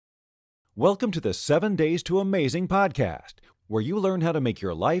Welcome to the 7 Days to Amazing podcast, where you learn how to make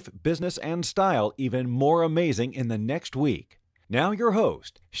your life, business, and style even more amazing in the next week. Now your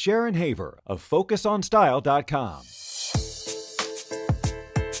host, Sharon Haver of FocusOnStyle.com.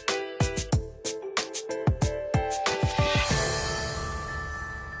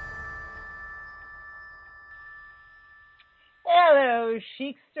 Hello,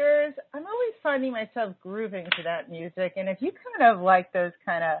 Chicsters. I'm always finding myself grooving to that music, and if you kind of like those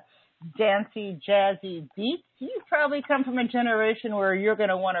kind of dancey, jazzy beats, you probably come from a generation where you're going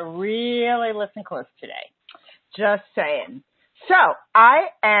to want to really listen close today. Just saying. So, I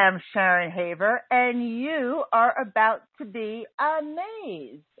am Sharon Haver, and you are about to be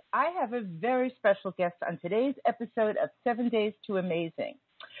amazed. I have a very special guest on today's episode of 7 Days to Amazing.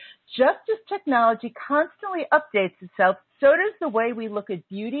 Just as technology constantly updates itself, so does the way we look at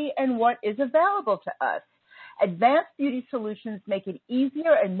beauty and what is available to us. Advanced beauty solutions make it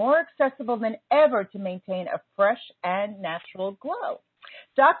easier and more accessible than ever to maintain a fresh and natural glow.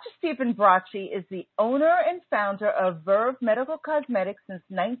 Dr. Stephen Bracci is the owner and founder of Verve Medical Cosmetic since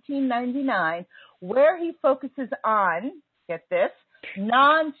 1999, where he focuses on, get this,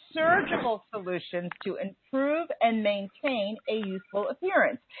 non-surgical solutions to improve and maintain a youthful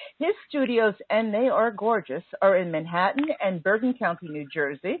appearance. His studios, and they are gorgeous, are in Manhattan and Bergen County, New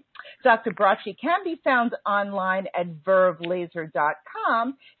Jersey. Dr. Bracci can be found online at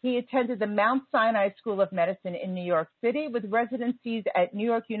vervelaser.com. He attended the Mount Sinai School of Medicine in New York City with residencies at New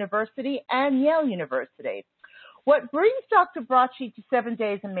York University and Yale University. What brings Dr. Bracci to 7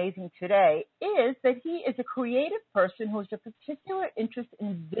 Days Amazing today is that he is a creative person who has a particular interest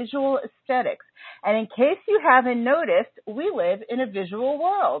in visual aesthetics. And in case you haven't noticed, we live in a visual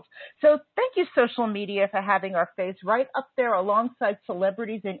world. So thank you, social media, for having our face right up there alongside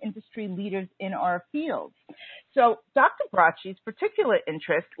celebrities and industry leaders in our fields. So Dr. Bracci's particular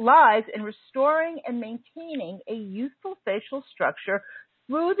interest lies in restoring and maintaining a youthful facial structure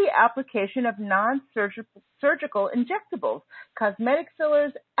through the application of non-surgical injectables, cosmetic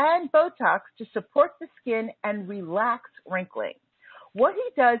fillers, and Botox to support the skin and relax wrinkling. What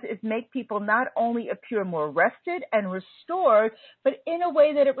he does is make people not only appear more rested and restored, but in a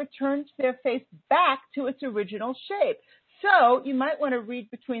way that it returns their face back to its original shape. So you might want to read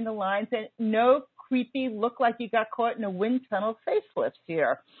between the lines and no creepy look like you got caught in a wind tunnel facelifts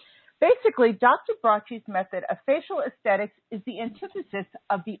here. Basically, Dr. Bracci's method of facial aesthetics is the antithesis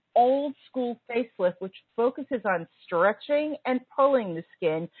of the old school facelift, which focuses on stretching and pulling the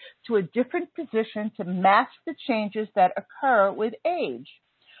skin to a different position to match the changes that occur with age.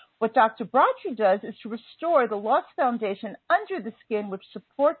 What Dr. Bracci does is to restore the lost foundation under the skin, which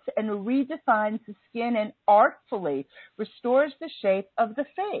supports and redefines the skin and artfully restores the shape of the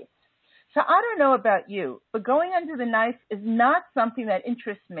face. So I don't know about you, but going under the knife is not something that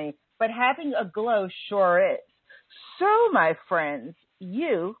interests me, but having a glow sure is. So, my friends,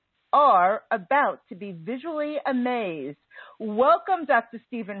 you are about to be visually amazed. Welcome, Dr.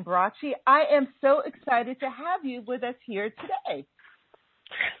 Stephen Bracci. I am so excited to have you with us here today.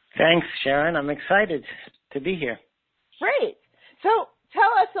 Thanks, Sharon. I'm excited to be here. Great. So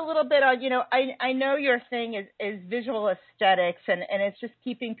tell us a little bit on, I know your thing is visual aesthetics, and it's just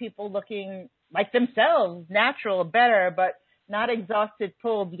keeping people looking like themselves, natural, better, but not exhausted,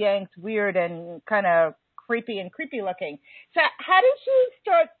 pulled, yanked, weird, and kind of creepy looking. So how did you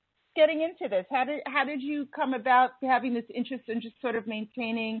start getting into this? How did you come about having this interest in just sort of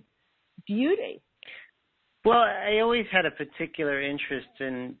maintaining beauty? Well, I always had a particular interest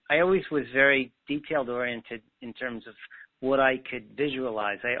in, I always was very detailed oriented in terms of what I could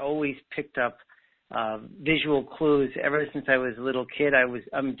visualize. I always picked up visual clues ever since I was a little kid.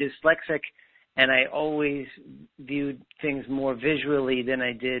 I'm dyslexic, and I always viewed things more visually than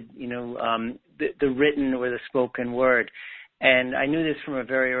I did, the written or the spoken word. And I knew this from a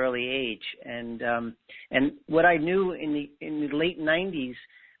very early age. And what I knew in the late 90s,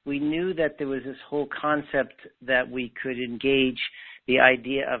 we knew that there was this whole concept that we could engage the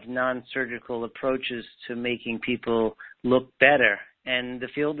idea of non-surgical approaches to making people look better. And the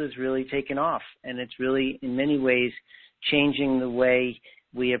field has really taken off, and it's really, in many ways, changing the way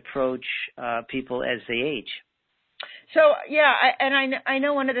we approach people as they age. So, yeah, I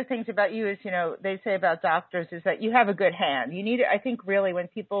know one of the things about you is, they say about doctors is that you have a good hand. You need, I think, really, when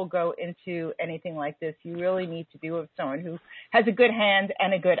people go into anything like this, you really need to be with someone who has a good hand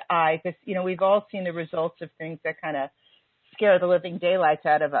and a good eye, because, we've all seen the results of things that kind of scare the living daylights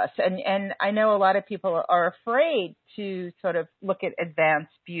out of us. And I know a lot of people are afraid to sort of look at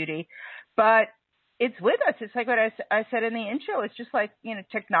advanced beauty, but it's with us. It's like what I said in the intro. It's just like,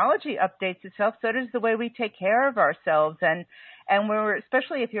 technology updates itself. So does the way we take care of ourselves. And And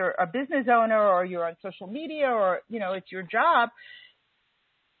especially if you're a business owner or you're on social media or, it's your job,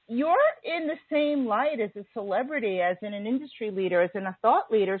 you're in the same light as a celebrity, as in an industry leader, as in a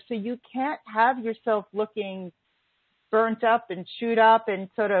thought leader. So you can't have yourself looking burnt up and chewed up and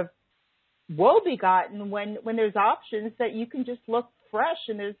sort of woe-begotten when there's options that you can just look fresh,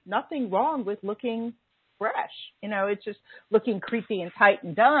 and there's nothing wrong with looking fresh. It's just looking creepy and tight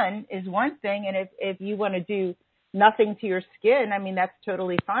and done is one thing. And if you want to do nothing to your skin, I mean, that's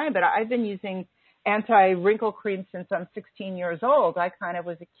totally fine. But I've been using anti-wrinkle cream since I'm 16 years old. I kind of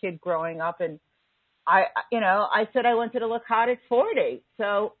was a kid growing up, and I said I wanted to look hot at 40.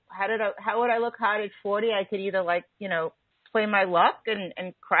 So how would I look hot at 40? I could either play my luck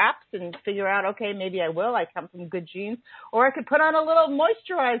and craps and figure out, okay, maybe I will. I come from good genes. Or I could put on a little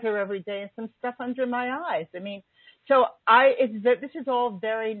moisturizer every day and some stuff under my eyes. I mean, so this is all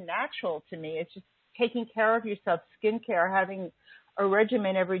very natural to me. It's just taking care of yourself, skincare, having a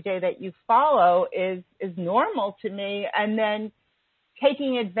regimen every day that you follow is normal to me. And then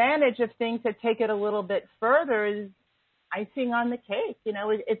taking advantage of things that take it a little bit further is icing on the cake.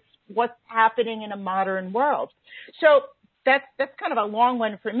 It's what's happening in a modern world. So that's kind of a long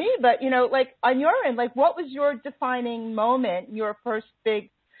one for me, but on your end, what was your defining moment, your first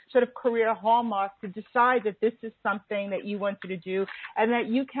big sort of career hallmark to decide that this is something that you wanted to do and that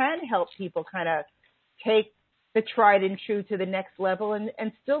you can help people kind of take the tried and true to the next level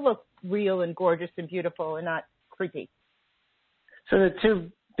and still look real and gorgeous and beautiful and not creepy? So the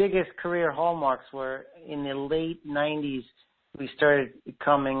two biggest career hallmarks were in the late 90s, we started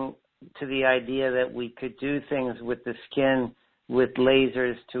coming to the idea that we could do things with the skin with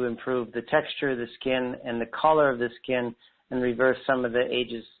lasers to improve the texture of the skin and the color of the skin and reverse some of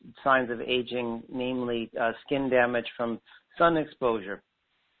the signs of aging, namely skin damage from sun exposure.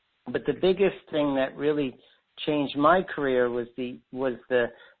 But the biggest thing that really changed my career was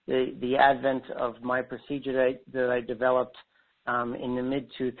the advent of my procedure that I developed in the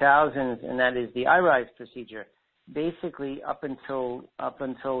mid-2000s, and that is the iRise procedure. Basically, up until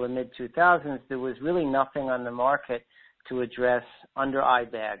the mid-2000s, there was really nothing on the market to address under eye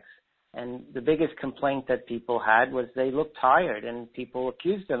bags. And the biggest complaint that people had was they looked tired, and people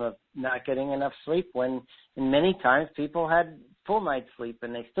accused them of not getting enough sleep when many times people had full night's sleep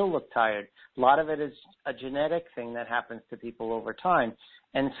and they still look tired. A lot of it is a genetic thing that happens to people over time.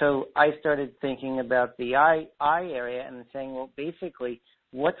 And so I started thinking about the eye area and saying, well, basically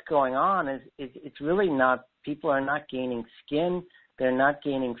what's going on is it's really not, people are not gaining skin, they're not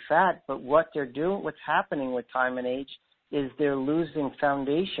gaining fat, but what they're doing, what's happening with time and age is they're losing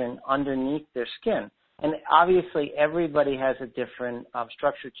foundation underneath their skin. And obviously everybody has a different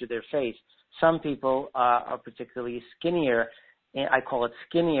structure to their face. Some people are particularly skinnier, and I call it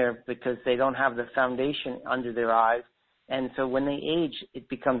skinnier because they don't have the foundation under their eyes. And so when they age, it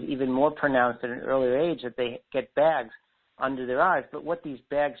becomes even more pronounced at an earlier age that they get bags under their eyes. But what these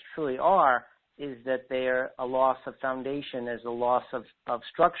bags truly are is that they're a loss of foundation, there's a loss of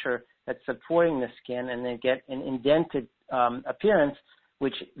structure that's supporting the skin, and they get an indented appearance,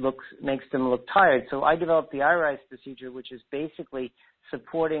 which makes them look tired. So I developed the iRise procedure, which is basically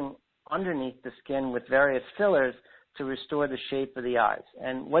supporting underneath the skin with various fillers to restore the shape of the eyes.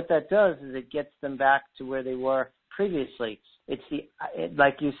 And what that does is it gets them back to where they were previously.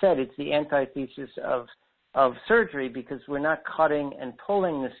 Like you said, it's the antithesis of surgery, because we're not cutting and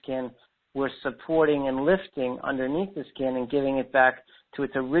pulling the skin, we're supporting and lifting underneath the skin and giving it back to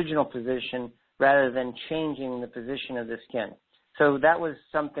its original position rather than changing the position of the skin. So that was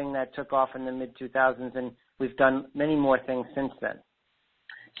something that took off in the mid-2000s, and we've done many more things since then.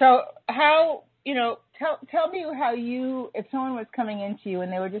 So how, tell me how if someone was coming into you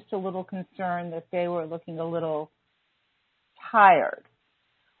and they were just a little concerned that they were looking a little tired,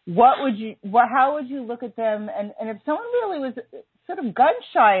 how would you look at them? And if someone really was sort of gun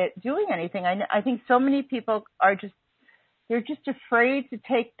shy at doing anything, I think so many people they're just afraid to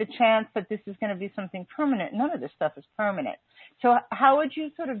take the chance that this is going to be something permanent. None of this stuff is permanent. So how would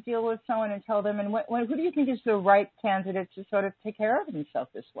you sort of deal with someone and tell them, and who do you think is the right candidate to sort of take care of themselves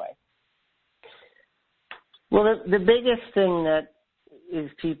this way? Well, the biggest thing that is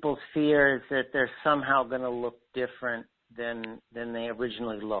people's fear is that they're somehow going to look different than they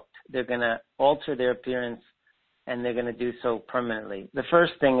originally looked. They're going to alter their appearance, and they're going to do so permanently. The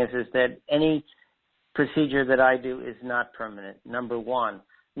first thing is that any procedure that I do is not permanent, number one.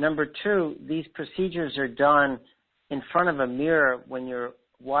 Number two, these procedures are done in front of a mirror when you're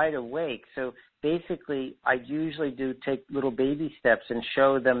wide awake. So basically, I usually take little baby steps and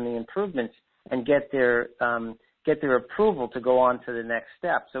show them the improvements and get their approval to go on to the next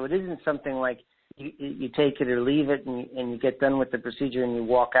step. So it isn't something like, you take it or leave it, and you get done with the procedure, and you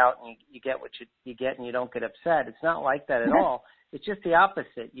walk out, and you get what you get, and you don't get upset. It's not like that at all. It's just the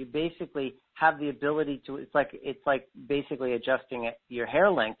opposite. You basically have the ability to. It's like basically adjusting your hair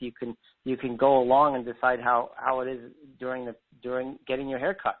length. You can go along and decide how it is during getting your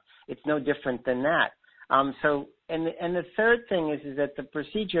hair cut. It's no different than that. So the third thing is that the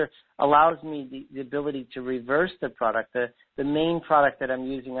procedure allows me the ability to reverse the product. The main product that I'm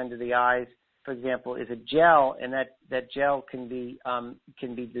using under the eyes, for example, is a gel, and that gel can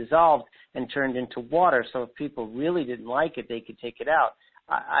be dissolved and turned into water. So if people really didn't like it, they could take it out.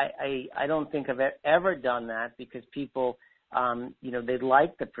 I don't think I've ever done that because people, they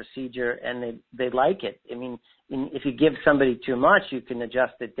like the procedure and they like it. I mean, if you give somebody too much, you can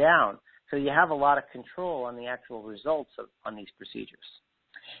adjust it down. So you have a lot of control on the actual results on these procedures.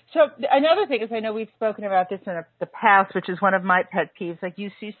 So another thing is, I know we've spoken about this in the past, which is one of my pet peeves. Like, you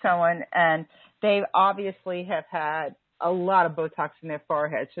see someone and they obviously have had a lot of Botox in their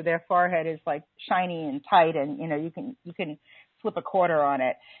forehead, so their forehead is like shiny and tight, and you can slip a quarter on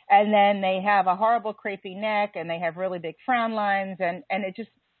it. And then they have a horrible crepey neck, and they have really big frown lines, and it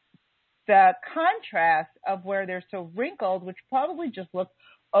just, the contrast of where they're so wrinkled, which probably just looked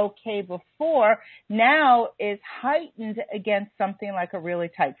okay before, now is heightened against something like a really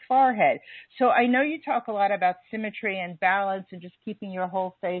tight forehead. So I know you talk a lot about symmetry and balance and just keeping your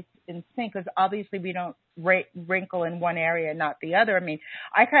whole face in sync, because obviously we don't wrinkle in one area and not the other. I mean,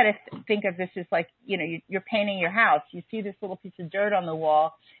 I kind of think of this as like, you're painting your house. You see this little piece of dirt on the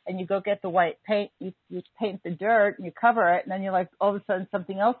wall, and you go get the white paint, you paint the dirt, and you cover it, and then you're like, all of a sudden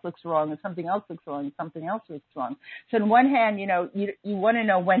something else looks wrong, and something else looks wrong, and something else looks wrong. So on one hand, you want to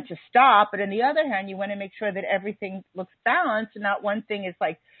know when to stop, but on the other hand, you want to make sure that everything looks balanced, and not one thing is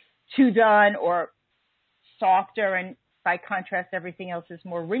like too done or softer, and by contrast, everything else is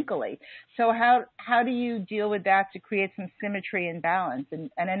more wrinkly. So how do you deal with that to create some symmetry and balance and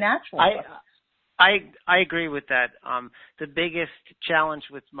a natural look? I agree with that. The biggest challenge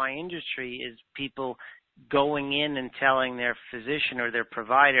with my industry is people going in and telling their physician or their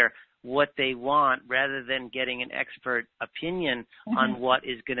provider what they want rather than getting an expert opinion on what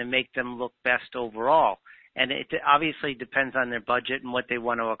is going to make them look best overall. And it obviously depends on their budget and what they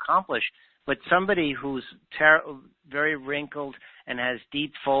want to accomplish. But somebody who's very wrinkled and has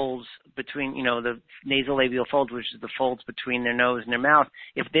deep folds between, the nasolabial folds, which is the folds between their nose and their mouth,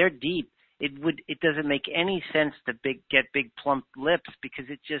 if they're deep, it doesn't make any sense to get big plump lips, because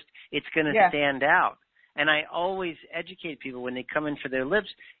it's going to stand out. And I always educate people when they come in for their lips,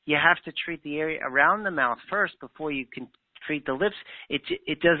 you have to treat the area around the mouth first before you can treat the lips.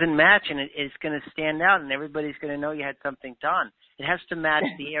 It doesn't match, and it's going to stand out, and everybody's going to know you had something done. It has to match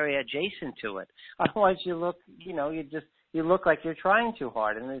the area adjacent to it. Otherwise, you look, you look like you're trying too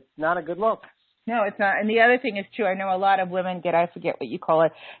hard, and it's not a good look. No, it's not. And the other thing is, too, I know a lot of women get, I forget what you call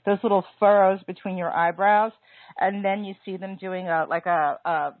it, those little furrows between your eyebrows, and then you see them doing a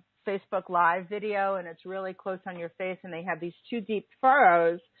Facebook Live video, and it's really close on your face, and they have these two deep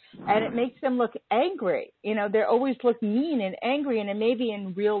furrows, and it makes them look angry. They always look mean and angry, and maybe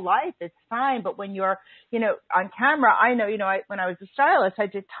in real life it's fine, but when you're, on camera, I know, when I was a stylist, I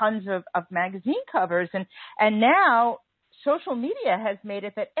did tons of magazine covers, and now social media has made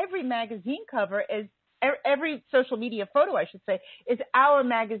it that every magazine cover is, every social media photo, I should say, is our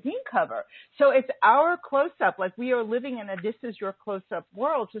magazine cover. So it's our close-up. Like, we are living in a this is your close-up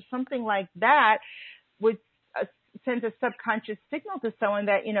world. So something like that would send a subconscious signal to someone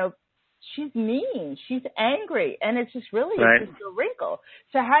that, she's mean, she's angry, and it's just really it's just a wrinkle.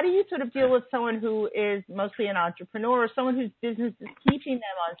 So how do you sort of deal with someone who is mostly an entrepreneur, or someone whose business is teaching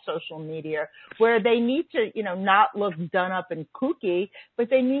them on social media, where they need to, not look done up and kooky, but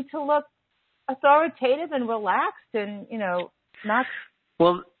they need to look authoritative and relaxed, and not.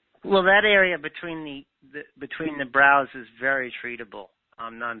 Well, that area between the brows is very treatable,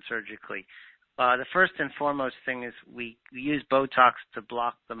 non-surgically. The first and foremost thing is we use Botox to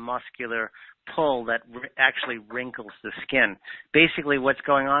block the muscular pull that actually wrinkles the skin. Basically, what's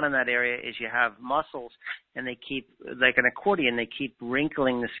going on in that area is you have muscles, and they keep, like an accordion, they keep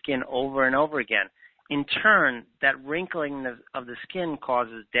wrinkling the skin over and over again. In turn, that wrinkling of the skin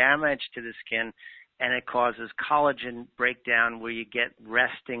causes damage to the skin, and it causes collagen breakdown where you get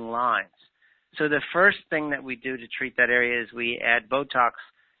resting lines. So the first thing that we do to treat that area is we add Botox,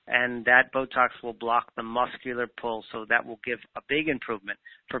 and that Botox will block the muscular pull, so that will give a big improvement.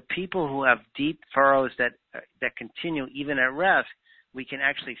 For people who have deep furrows that continue even at rest, we can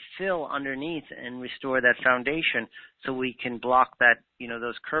actually fill underneath and restore that foundation, so we can block that,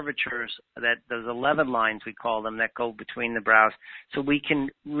 those curvatures, those 11 lines we call them, that go between the brows, so we can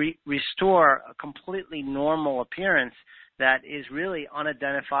restore a completely normal appearance that is really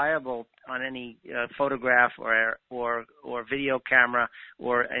unidentifiable on any photograph or video camera,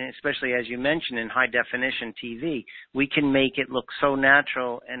 and especially, as you mentioned, in high definition TV. We can make it look so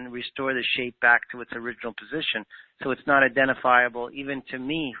natural and restore the shape back to its original position, so it's not identifiable even to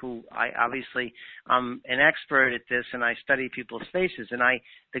me, who I'm an expert at this, and I study people's faces. And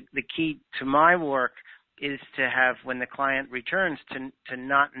the key to my work is to have, when the client returns, to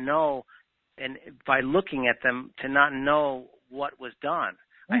not know, and by looking at them, to not know what was done.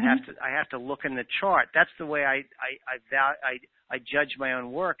 Mm-hmm. I have to look in the chart. That's the way I judge my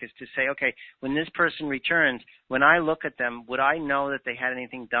own work, is to say, okay, when this person returns, when I look at them, would I know that they had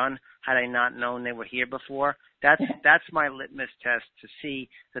anything done had I not known they were here before? That's my litmus test, to see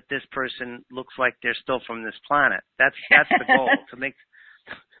that this person looks like they're still from this planet. That's the goal,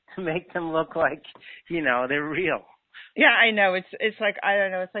 to make them look like, they're real. Yeah, I know. It's like, I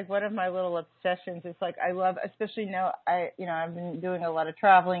don't know. It's like one of my little obsessions. It's like, I love, especially now, I've been doing a lot of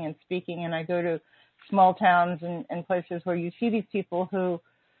traveling and speaking, and I go to small towns and places where you see these people who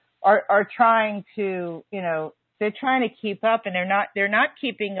are trying to, they're trying to keep up, and they're not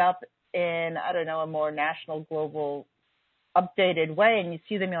keeping up in, I don't know, a more national, global, updated way. And you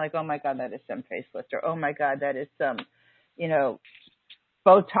see them, you're like, oh my God, that is some facelift, or oh my God, that is some,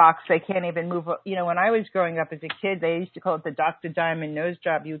 Botox. They can't even move. When I was growing up as a kid, they used to call it the Dr. Diamond nose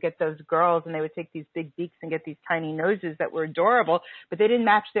job. You would get those girls, and they would take these big beaks and get these tiny noses that were adorable, but they didn't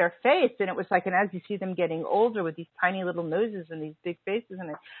match their face. And it was like, and as you see them getting older with these tiny little noses and these big faces,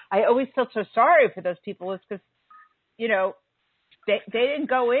 and I always felt so sorry for those people. It's because, they didn't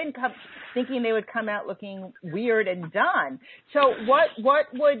go in thinking they would come out looking weird and done. So what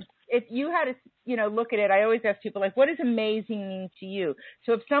would, if you had to, look at it, I always ask people, like, what does amazing mean to you?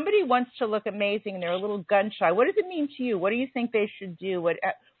 So if somebody wants to look amazing and they're a little gun shy, what does it mean to you? What do you think they should do?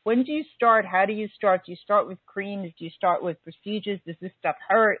 When do you start? How do you start? Do you start with creams? Do you start with procedures? Does this stuff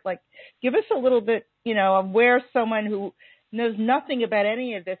hurt? Like, give us a little bit, of where someone who knows nothing about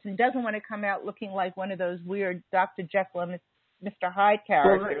any of this and doesn't want to come out looking like one of those weird Dr. Jekyll and Mr. Hyde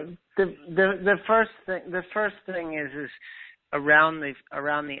characters. Well, the first thing is around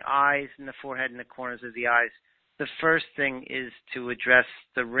the eyes and the forehead and the corners of the eyes. The first thing is to address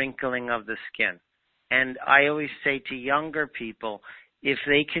the wrinkling of the skin. And I always say to younger people, if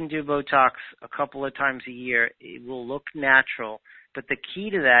they can do Botox a couple of times a year, it will look natural. But the key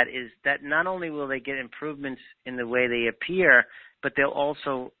to that is that not only will they get improvements in the way they appear, but they'll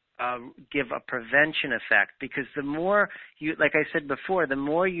also give a prevention effect, because the more you, like I said before, the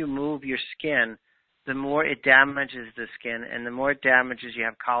more you move your skin, the more it damages the skin, and the more it damages, you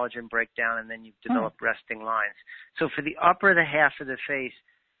have collagen breakdown, and then you develop resting lines. So for the upper half of the face,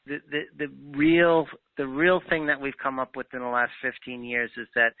 the real thing that we've come up with in the last 15 years is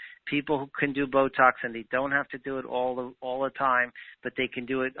that people who can do Botox, and they don't have to do it all the time, but they can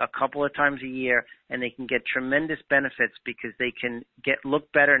do it a couple of times a year, and they can get tremendous benefits, because they can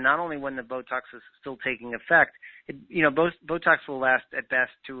look better not only when the Botox is still taking effect. Botox will last at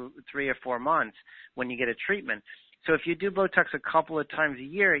best 2, 3, or 4 months when you get a treatment. So if you do Botox a couple of times a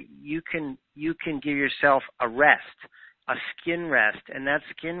year, you can give yourself a rest, a skin rest, and that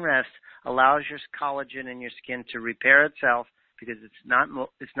skin rest allows your collagen in your skin to repair itself, because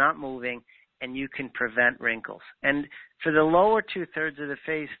it's not moving, and you can prevent wrinkles. And for the lower 2/3 of the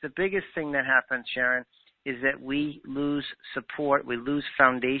face, the biggest thing that happens, Sharon, is that we lose support, we lose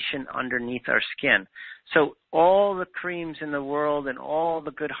foundation underneath our skin. So all the creams in the world and all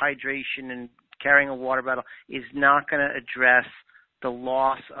the good hydration and carrying a water bottle is not going to address the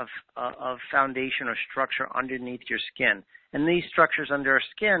loss of foundation or structure underneath your skin. And these structures under our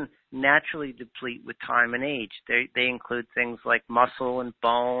skin naturally deplete with time and age. They include things like muscle and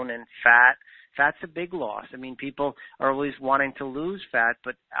bone and fat. Fat's a big loss. I mean, people are always wanting to lose fat,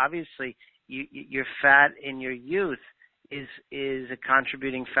 but obviously your fat in your youth is a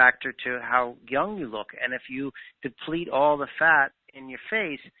contributing factor to how young you look. And if you deplete all the fat in your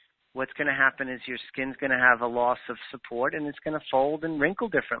face, what's going to happen is your skin's going to have a loss of support, and it's going to fold and wrinkle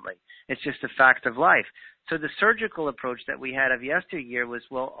differently. It's just a fact of life. So the surgical approach that we had of yesteryear was,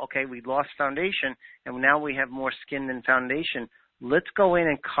 well, okay, we lost foundation, and now we have more skin than foundation. Let's go in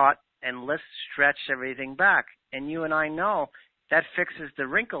and cut, and let's stretch everything back. And you and I know that fixes the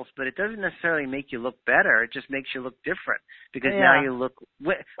wrinkles, but it doesn't necessarily make you look better. It just makes you look different, because now you look,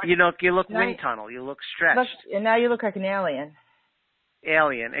 wind tunnel. You look stretched. And now you look like an alien.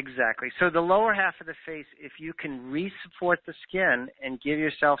 Alien, exactly. So the lower half of the face, if you can re-support the skin and give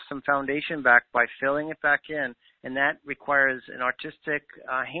yourself some foundation back by filling it back in, and that requires an artistic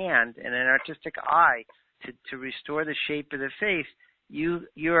hand and an artistic eye to restore the shape of the face,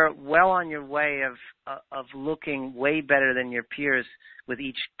 you're well on your way of looking way better than your peers with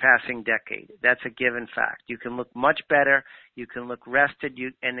each passing decade. That's a given fact. You can look much better, you can look rested,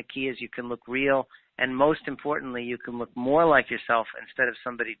 and the key is you can look real, and most importantly, you can look more like yourself instead of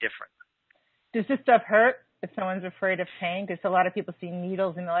somebody different. Does this stuff hurt if someone's afraid of pain? Because a lot of people see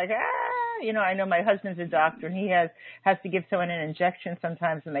needles and they're like, I know my husband's a doctor and he has to give someone an injection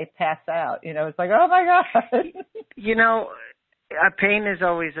sometimes and they pass out. It's like, oh my God. Pain is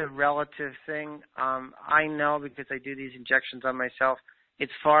always a relative thing. I know because I do these injections on myself.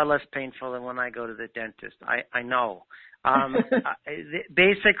 It's far less painful than when I go to the dentist. I know.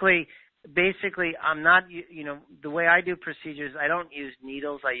 Basically, I'm not, the way I do procedures, I don't use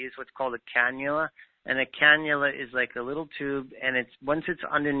needles. I use what's called a cannula. And a cannula is like a little tube, and once it's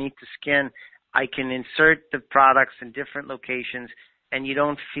underneath the skin, I can insert the products in different locations, and you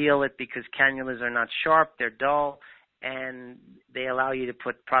don't feel it because cannulas are not sharp, they're dull, and they allow you to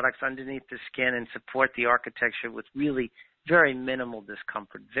put products underneath the skin and support the architecture with really very minimal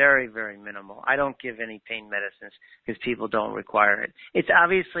discomfort, very, very minimal. I don't give any pain medicines because people don't require it. It's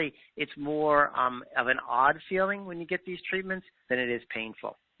more of an odd feeling when you get these treatments than it is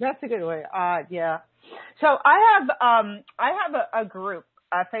painful. That's a good way. Odd, yeah. So I have a group,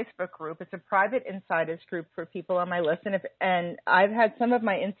 a Facebook group. It's a private insiders group for people on my list. And I've had some of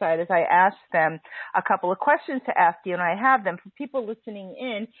my insiders, I asked them a couple of questions to ask you, and I have them. For people listening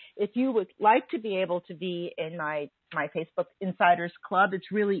in, if you would like to be able to be in my Facebook Insiders Club,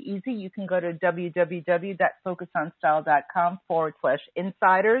 it's really easy. You can go to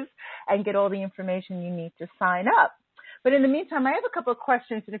www.focusonstyle.com/insiders and get all the information you need to sign up. But in the meantime, I have a couple of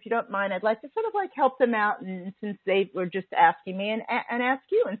questions, and if you don't mind, I'd like to sort of like help them out, and since they were just asking me, and ask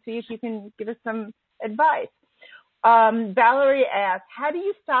you and see if you can give us some advice. Valerie asked, how do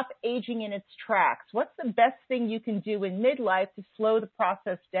you stop aging in its tracks? What's the best thing you can do in midlife to slow the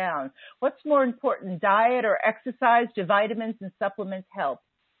process down? What's more important, diet or exercise? Do vitamins and supplements help?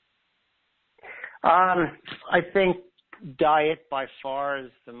 I think diet by far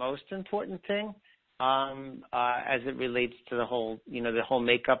is the most important thing. As it relates to the whole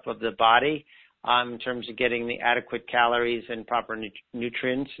makeup of the body, in terms of getting the adequate calories and proper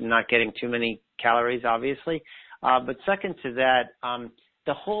nutrients and not getting too many calories, obviously. But second to that,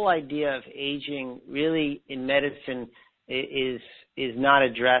 the whole idea of aging really in medicine is not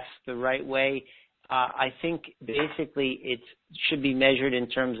addressed the right way. I think basically it should be measured in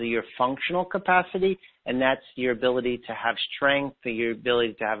terms of your functional capacity, and that's your ability to have strength, your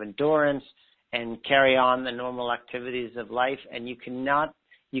ability to have endurance, and carry on the normal activities of life. And you cannot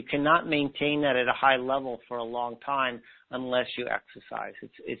maintain that at a high level for a long time unless you exercise.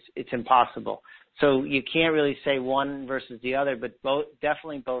 It's impossible. So you can't really say one versus the other, but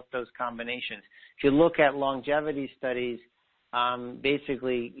definitely both those combinations. If you look at longevity studies,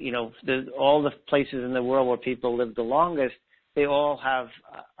 basically, all the places in the world where people live the longest, they all have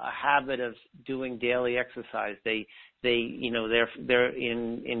a habit of doing daily exercise. They're in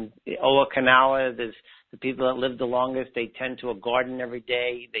Okinawa. There's the people that live the longest. They tend to a garden every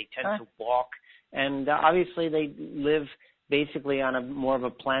day. They tend to walk, and obviously they live basically on a more of a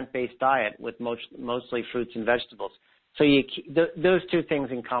plant-based diet with mostly fruits and vegetables. So those two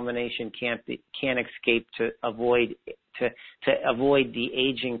things in combination can't escape to avoid the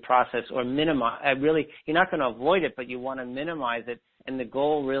aging process or minimize. You're not going to avoid it, but you want to minimize it. And the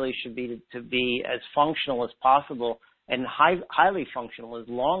goal really should be to be as functional as possible and highly functional as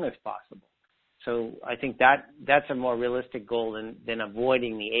long as possible. So I think that's a more realistic goal than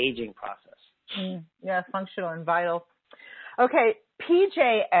avoiding the aging process. Yeah, functional and vital. Okay,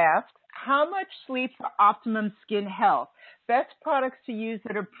 PJ asks, how much sleep for optimum skin health? Best products to use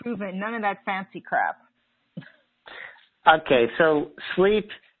that are proven, none of that fancy crap. Okay, so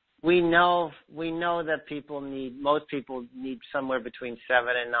sleep, we know that most people need somewhere between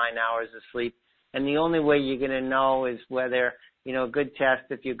 7 and 9 hours of sleep. And the only way you're going to know is whether, a good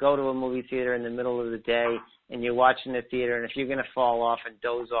test, if you go to a movie theater in the middle of the day and you're watching the theater, and if you're going to fall off and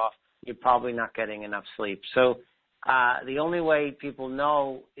doze off, you're probably not getting enough sleep. So the only way people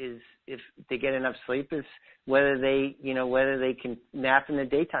know is if they get enough sleep is whether they can nap in the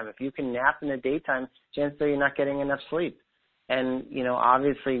daytime. If you can nap in the daytime, chances are you're not getting enough sleep. And,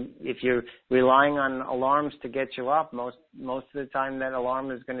 obviously, if you're relying on alarms to get you up, most of the time that alarm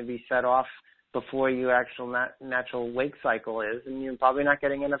is going to be set off before your actual natural wake cycle is, and you're probably not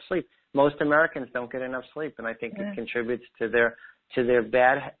getting enough sleep. Most Americans don't get enough sleep, and I think it contributes to to their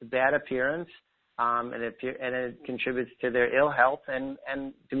bad appearance, and it contributes to their ill health and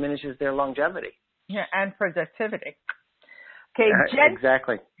diminishes their longevity. Yeah, and productivity. Okay,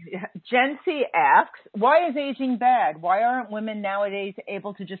 exactly. Jen C asks, why is aging bad? Why aren't women nowadays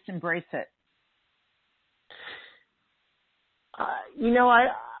able to just embrace it? I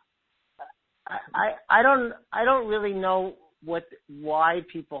don't really know why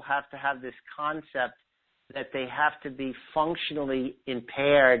people have to have this concept that they have to be functionally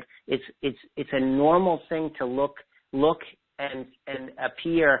impaired. It's a normal thing to look and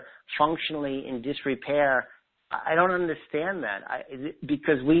appear functionally in disrepair. I don't understand that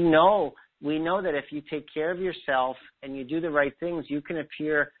because we know that if you take care of yourself and you do the right things, you can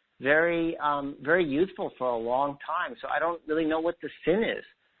appear very youthful for a long time. So I don't really know what the sin is.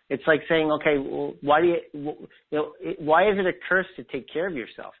 It's like saying, okay, well, why is it a curse to take care of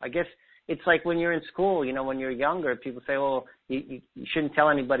yourself? I guess it's like when you're in school, when you're younger, people say, well, you shouldn't tell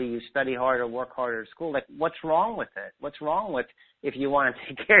anybody you study hard or work harder at school. Like, what's wrong with it? What's wrong with if you want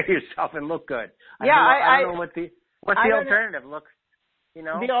to take care of yourself and look good? I don't know what's the alternative. Look,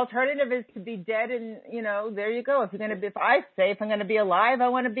 The alternative is to be dead and, there you go. If I'm going to be alive, I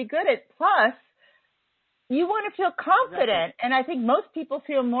want to be good at. Plus, you want to feel confident. Exactly. And I think most people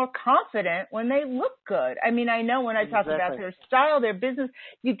feel more confident when they look good. I mean, I know when I talk about their style, their business,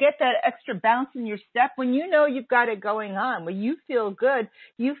 you get that extra bounce in your step when you know you've got it going on. When you feel good,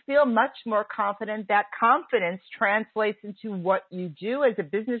 you feel much more confident. That confidence translates into what you do as a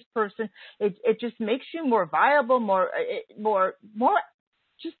business person. It just makes you more viable, more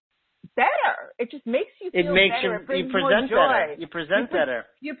just better. It just makes you feel better. You present better. You present better.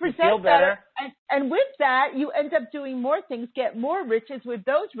 You feel better. And with that, you end up doing more things, get more riches. With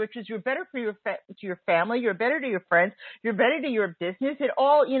those riches, you're better for to your family. You're better to your friends. You're better to your business. It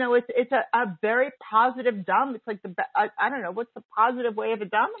all, it's a very positive domino. It's like I don't know, what's the positive way of a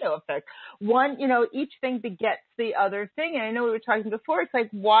domino effect? One, each thing begets the other thing. And I know we were talking before. It's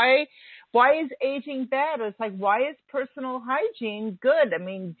like, why is aging bad? It's like, why is personal hygiene good? I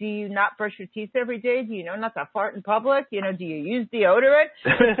mean, do you not brush your teeth every day? Do you know not to fart in public? Do you use deodorant?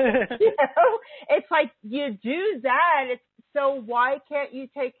 It's like you do that. So why can't you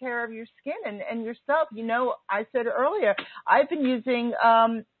take care of your skin and yourself? I said earlier, I've been using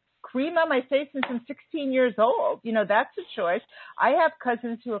cream on my face since I'm 16 years old. That's a choice. I have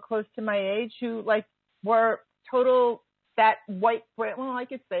cousins who are close to my age who were total that white, I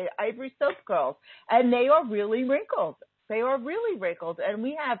could say ivory soap girls, and they are really wrinkled. And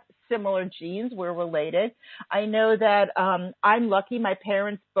we have similar genes. We're related. I know that I'm lucky. My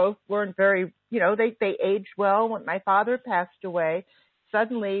parents both weren't very, they aged well. When my father passed away,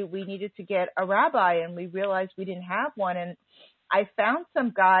 suddenly we needed to get a rabbi, and we realized we didn't have one. And I found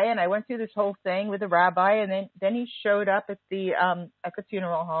some guy, and I went through this whole thing with a rabbi, and then he showed up at the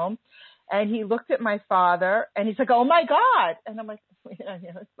funeral home, and he looked at my father, and he's like, "Oh my God!" And I'm like,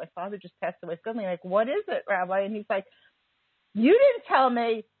 my father just passed away suddenly. Like, what is it, Rabbi? And he's like, "You didn't tell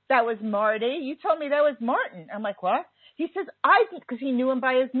me that was Marty. You told me that was Martin." I'm like, "What?" He says, because he knew him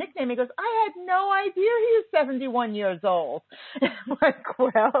by his nickname. He goes, "I had no idea he was 71 years old." I'm like,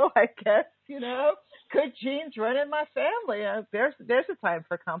 well, I guess, good genes run in my family. There's a time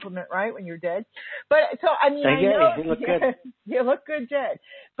for a compliment, right, when you're dead. But so, I mean, I know you look good. You look good, Jed.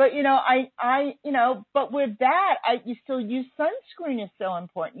 But, but with that, you still use sunscreen is so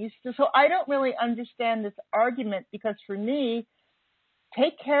important. So I don't really understand this argument, because for me,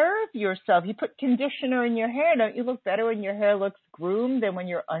 take care of yourself. You put conditioner in your hair. Don't you look better when your hair looks groomed than when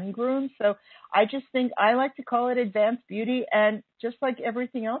you're ungroomed? So I just think I like to call it advanced beauty. And just like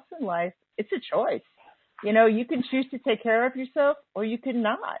everything else in life, it's a choice. You can choose to take care of yourself, or you can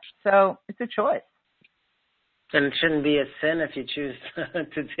not. So it's a choice. And it shouldn't be a sin if you choose to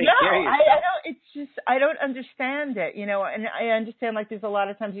take care of yourself. I don't understand it, and I understand, there's a lot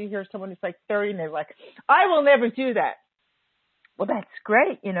of times you hear someone who's 30 and they're like, "I will never do that." Well, that's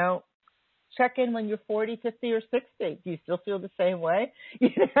great. Check in when you're 40, 50, or 60. Do you still feel the same way?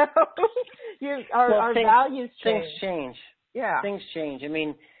 Our values change. Things change. Yeah. Things change. I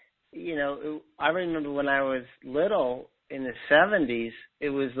mean, I remember when I was little in the 70s, it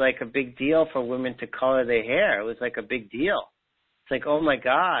was like a big deal for women to color their hair. It was like a big deal. It's like, oh my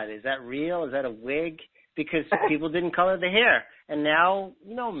God, is that real? Is that a wig? Because people didn't color their hair. And now,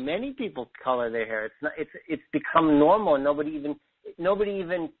 many people color their hair. It's become normal, and nobody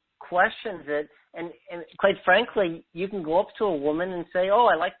even questions it. And quite frankly, you can go up to a woman and say, "Oh,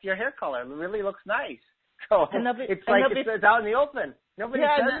 I like your hair color. It really looks nice." So it's out in the open. Nobody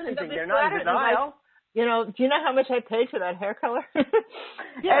says anything. They're not in denial. Do you know how much I paid for that hair color?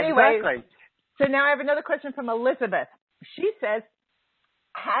 Yeah, anyway, exactly. So now I have another question from Elizabeth. She says,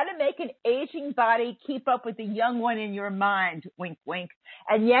 how to make an aging body keep up with the young one in your mind, wink, wink,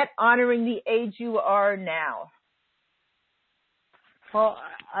 and yet honoring the age you are now. Well,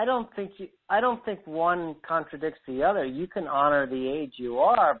 I don't think one contradicts the other. You can honor the age you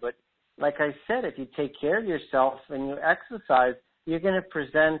are, but like I said, if you take care of yourself and you exercise, you're going to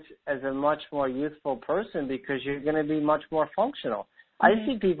present as a much more youthful person because you're going to be much more functional. I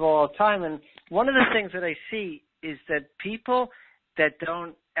see people all the time, and one of the things that I see is that people that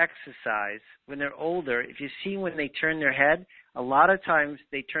don't exercise when they're older, if you see when they turn their head, a lot of times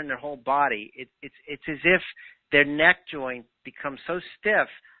they turn their whole body. It's as if their neck joint becomes so stiff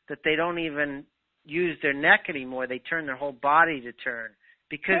that they don't even use their neck anymore. They turn their whole body to turn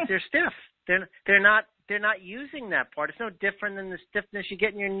because they're stiff. They're not using that part. It's no different than the stiffness you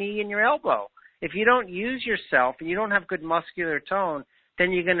get in your knee and your elbow. If you don't use yourself and you don't have good muscular tone,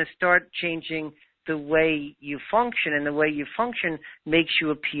 then you're going to start changing the way you function, and the way you function makes you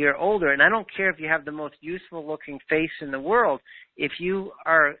appear older. And I don't care if you have the most useful looking face in the world. If you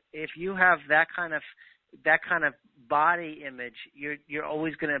have that kind of body image, you're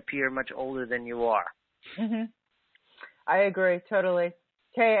always going to appear much older than you are. Mm-hmm. I agree totally.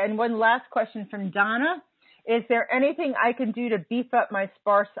 Okay, and one last question from Donna. Is there anything I can do to beef up my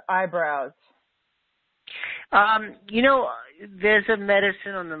sparse eyebrows? There's a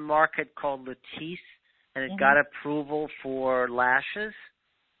medicine on the market called Latisse, and it got approval for lashes.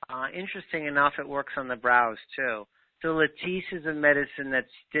 Interesting enough, it works on the brows too. So Latisse is a medicine that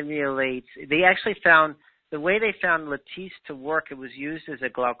stimulates. They actually found the way they found Latisse to work. It was used as a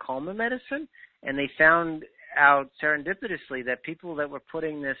glaucoma medicine, and they found out serendipitously that people that were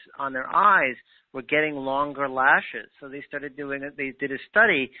putting this on their eyes were getting longer lashes. So they started doing it. They did a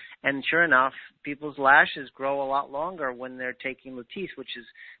study, and sure enough, people's lashes grow a lot longer when they're taking Latisse, which is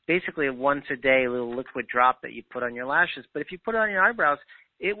basically a once-a-day little liquid drop that you put on your lashes. But if you put it on your eyebrows,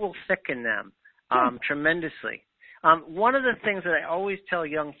 it will thicken them tremendously. One of the things that I always tell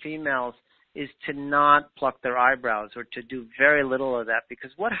young females is to not pluck their eyebrows, or to do very little of that,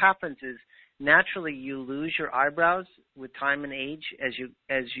 because what happens is naturally you lose your eyebrows with time and age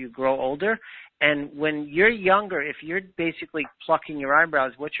as you grow older. And when you're younger, if you're basically plucking your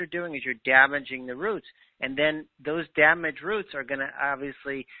eyebrows, what you're doing is you're damaging the roots. And then those damaged roots are going to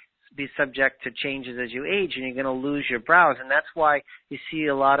obviously be subject to changes as you age, and you're going to lose your brows. And that's why you see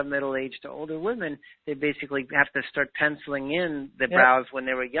a lot of middle-aged to older women, they basically have to start penciling in the brows when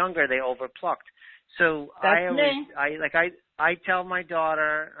they were younger. They overplucked. So I tell my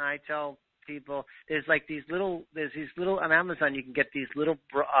daughter, and I tell people, there's these little on Amazon, you can get these little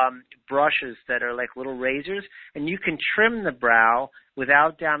brushes that are like little razors, and you can trim the brow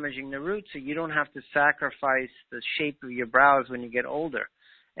without damaging the roots, so you don't have to sacrifice the shape of your brows when you get older.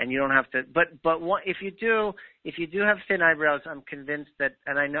 And you don't have to, but if you do have thin eyebrows, I'm convinced that,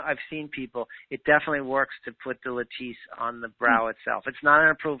 and I know I've seen people, it definitely works to put the Latisse on the brow itself. It's not an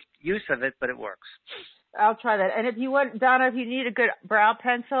approved use of it, but it works. I'll try that. And if you want, Donna, if you need a good brow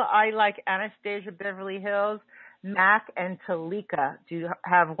pencil, I like Anastasia Beverly Hills, MAC, and Talika. Do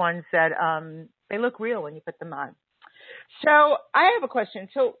have ones that they look real when you put them on. So I have a question.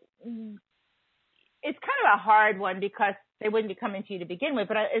 So it's kind of a hard one because they wouldn't be coming to you to begin with,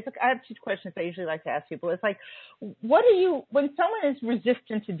 but I have two questions I usually like to ask people. It's like, when someone is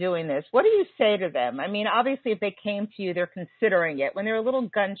resistant to doing this, what do you say to them? I mean, obviously, if they came to you, they're considering it. When they're a little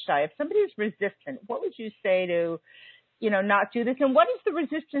gun shy, if somebody is resistant, what would you say to, not do this? And what is the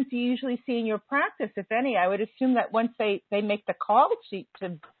resistance you usually see in your practice, if any? I would assume that once they make the call to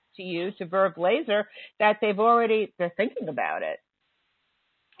you, to Verve Laser, that they're thinking about it.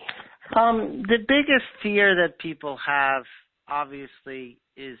 The biggest fear that people have, obviously,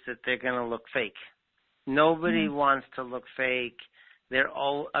 is that they're going to look fake. Nobody wants to look fake.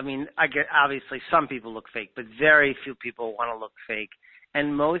 Obviously some people look fake, but very few people want to look fake.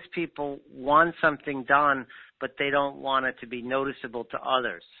 And most people want something done, but they don't want it to be noticeable to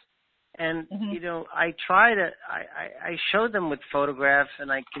others. And, I show them with photographs, and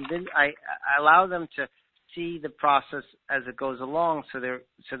I allow them to see the process as it goes along, so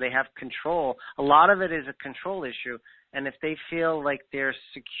they have control. A lot of it is a control issue, and if they feel like they're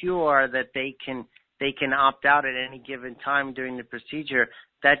secure that they can opt out at any given time during the procedure,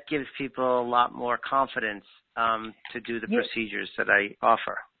 that gives people a lot more confidence to do the procedures that I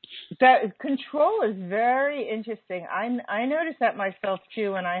offer. That control is very interesting. I notice that myself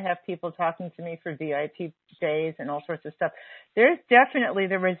too when I have people talking to me for VIP days and all sorts of stuff. There's definitely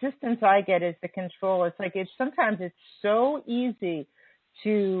the resistance I get is the control. It's like sometimes it's so easy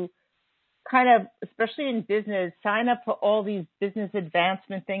to kind of, especially in business, sign up for all these business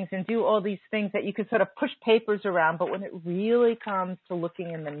advancement things and do all these things that you can sort of push papers around. But when it really comes to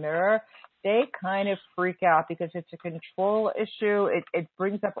looking in the mirror, they kind of freak out because it's a control issue. It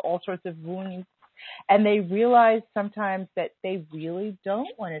brings up all sorts of wounds. And they realize sometimes that they really don't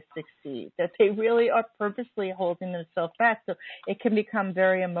want to succeed, that they really are purposely holding themselves back. So it can become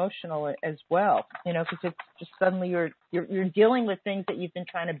very emotional as well, because it's just suddenly you're dealing with things that you've been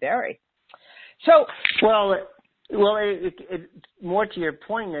trying to bury. So, well, more to your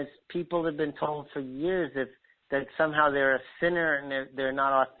point is people have been told for years that somehow they're a sinner and they're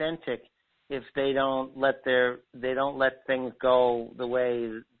not authentic if they don't let things go the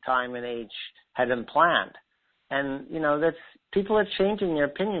way time and age had been planned. And that's, people are changing their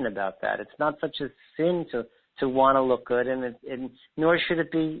opinion about that. It's not such a sin to want to look good, and nor should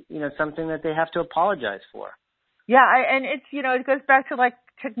it be something that they have to apologize for. Yeah, and it's it goes back to like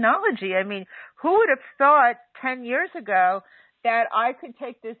technology. I mean, who would have thought 10 years ago that I could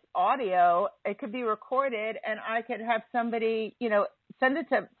take this audio, it could be recorded, and I could have somebody, send it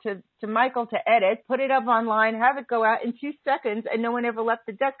to Michael to edit, put it up online, have it go out in 2 seconds, and no one ever left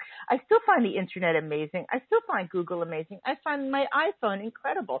the desk. I still find the internet amazing. I still find Google amazing. I find my iPhone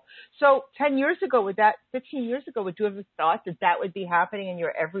incredible. So 10 years ago, 15 years ago, would you have thought that would be happening in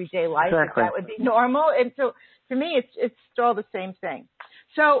your everyday life? Exactly. That would be normal? And so for me, it's still the same thing.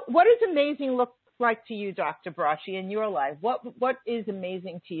 So what does amazing look like to you, Dr. Bracci, in your life? What is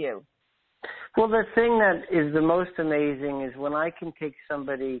amazing to you? Well, the thing that is the most amazing is when I can take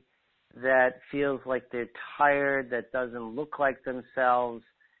somebody that feels like they're tired, that doesn't look like themselves,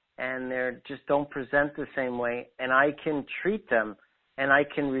 and they just don't present the same way, and I can treat them, and I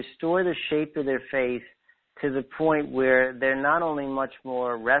can restore the shape of their face to the point where they're not only much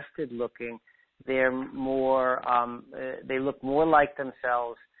more rested looking, they're more, they look more like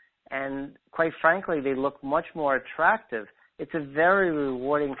themselves, and quite frankly, they look much more attractive. It's a very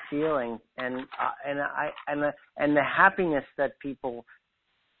rewarding feeling, and the happiness that people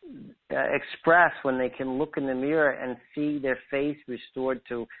express when they can look in the mirror and see their face restored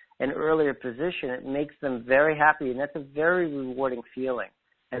to an earlier position, it makes them very happy, and that's a very rewarding feeling.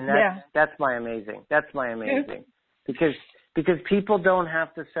 And that's my amazing. That's my amazing, because people don't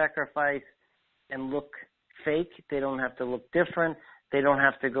have to sacrifice and look fake. They don't have to look different. They don't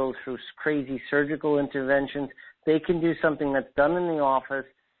have to go through crazy surgical interventions. They can do something that's done in the office,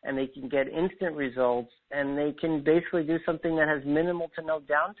 and they can get instant results, and they can basically do something that has minimal to no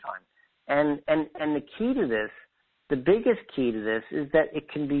downtime. And the key to this, the biggest key to this, is that it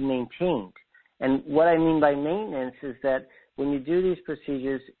can be maintained. And what I mean by maintenance is that when you do these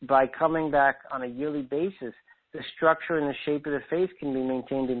procedures, by coming back on a yearly basis, the structure and the shape of the face can be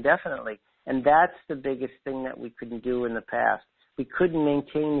maintained indefinitely. And that's the biggest thing that we couldn't do in the past. We couldn't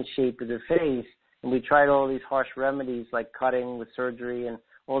maintain the shape of the face, and we tried all these harsh remedies like cutting with surgery and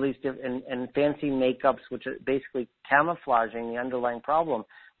all these different and fancy makeups, which are basically camouflaging the underlying problem.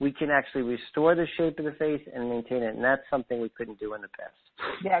 We can actually restore the shape of the face and maintain it, and that's something we couldn't do in the past.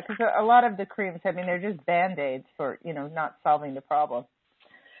 Yeah, because a lot of the creams, I mean, they're just Band-Aids for, not solving the problem.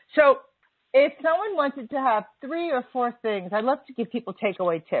 So if someone wanted to have 3 or 4 things, I'd love to give people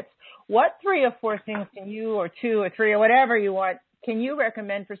takeaway tips. What 3 or 4 things can you, or 2 or 3 or whatever you want, can you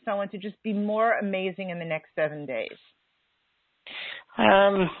recommend for someone to just be more amazing in the next 7 days?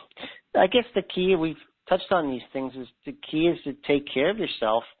 I guess the key, we've touched on these things, is the key is to take care of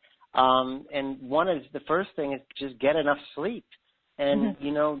yourself. And the first thing is just get enough sleep. And,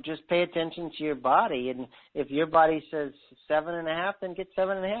 just pay attention to your body. And if your body says 7.5, then get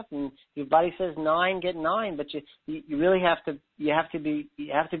 7.5. And your body says 9, get 9. But you really have to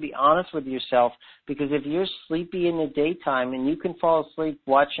be honest with yourself, because if you're sleepy in the daytime and you can fall asleep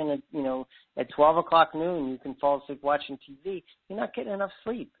watching it, at 12 o'clock noon, you can fall asleep watching TV, you're not getting enough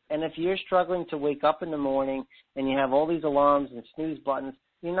sleep. And if you're struggling to wake up in the morning and you have all these alarms and snooze buttons,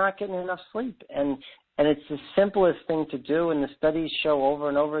 you're not getting enough sleep. And it's the simplest thing to do, and the studies show over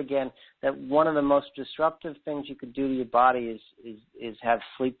and over again that one of the most disruptive things you could do to your body is have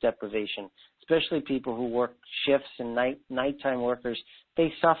sleep deprivation, especially people who work shifts and nighttime workers.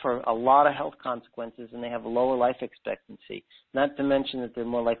 They suffer a lot of health consequences, and they have a lower life expectancy, not to mention that they're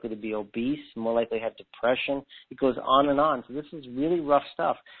more likely to be obese, more likely to have depression. It goes on and on. So this is really rough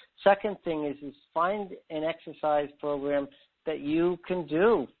stuff. Second thing is find an exercise program that you can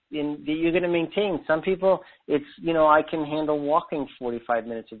do that you're going to maintain. Some people, it's, I can handle walking 45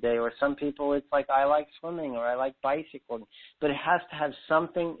 minutes a day, or some people it's like I like swimming or I like bicycling, but it has to have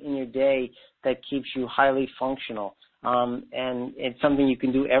something in your day that keeps you highly functional. And it's something you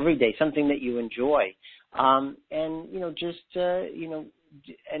can do every day, something that you enjoy.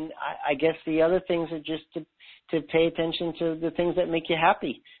 I guess the other things are just to pay attention to the things that make you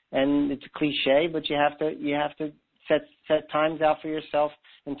happy. And it's a cliche, but you have to set times out for yourself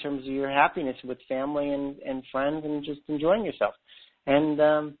in terms of your happiness with family and friends, and just enjoying yourself. And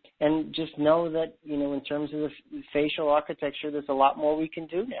just know that, in terms of the facial architecture, there's a lot more we can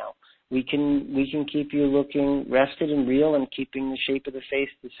do now. We can keep you looking rested and real and keeping the shape of the face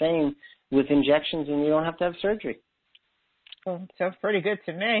the same with injections, and you don't have to have surgery. Well, sounds pretty good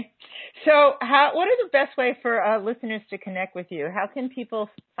to me. So what are the best way for listeners to connect with you? How can people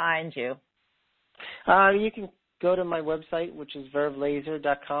find you? You can go to my website, which is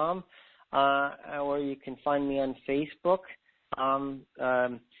vervelaser.com, or you can find me on Facebook. And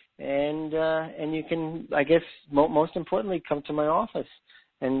you can, I guess, most importantly, come to my office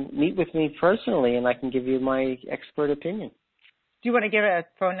and meet with me personally, and I can give you my expert opinion. Do you want to give a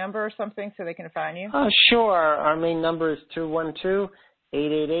phone number or something so they can find you? Sure. Our main number is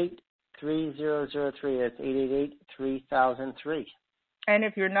 212-888-3003. That's 888-3003. And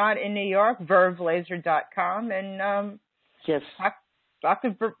if you're not in New York, vervelaser.com, and yes,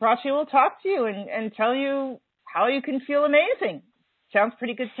 Dr. Bracci will talk to you and tell you how you can feel amazing. Sounds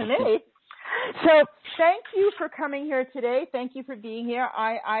pretty good to me. So thank you for coming here today. Thank you for being here.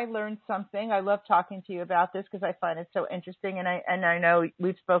 I learned something. I love talking to you about this because I find it so interesting. And I know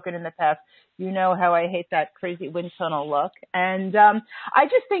we've spoken in the past. You know how I hate that crazy wind tunnel look. And I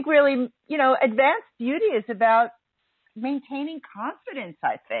just think really, advanced beauty is about maintaining confidence,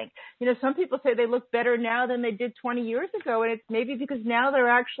 I think. Some people say they look better now than they did 20 years ago. And it's maybe because now they're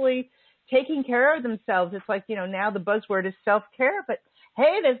actually taking care of themselves. It's like, now the buzzword is self-care, but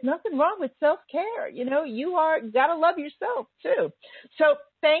hey, there's nothing wrong with self-care. You got to love yourself too. So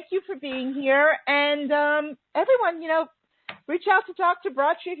thank you for being here. And everyone, reach out to Dr.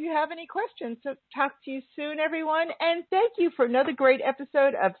 Bracci if you have any questions. So talk to you soon, everyone. And thank you for another great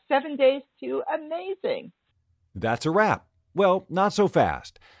episode of 7 Days to Amazing. That's a wrap. Well, not so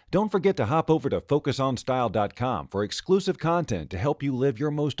fast. Don't forget to hop over to focusonstyle.com for exclusive content to help you live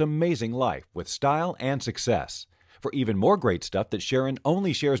your most amazing life with style and success. For even more great stuff that Sharon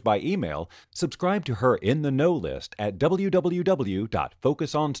only shares by email, subscribe to her In the Know list at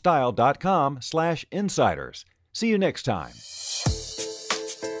www.focusonstyle.com/insiders. See you next time.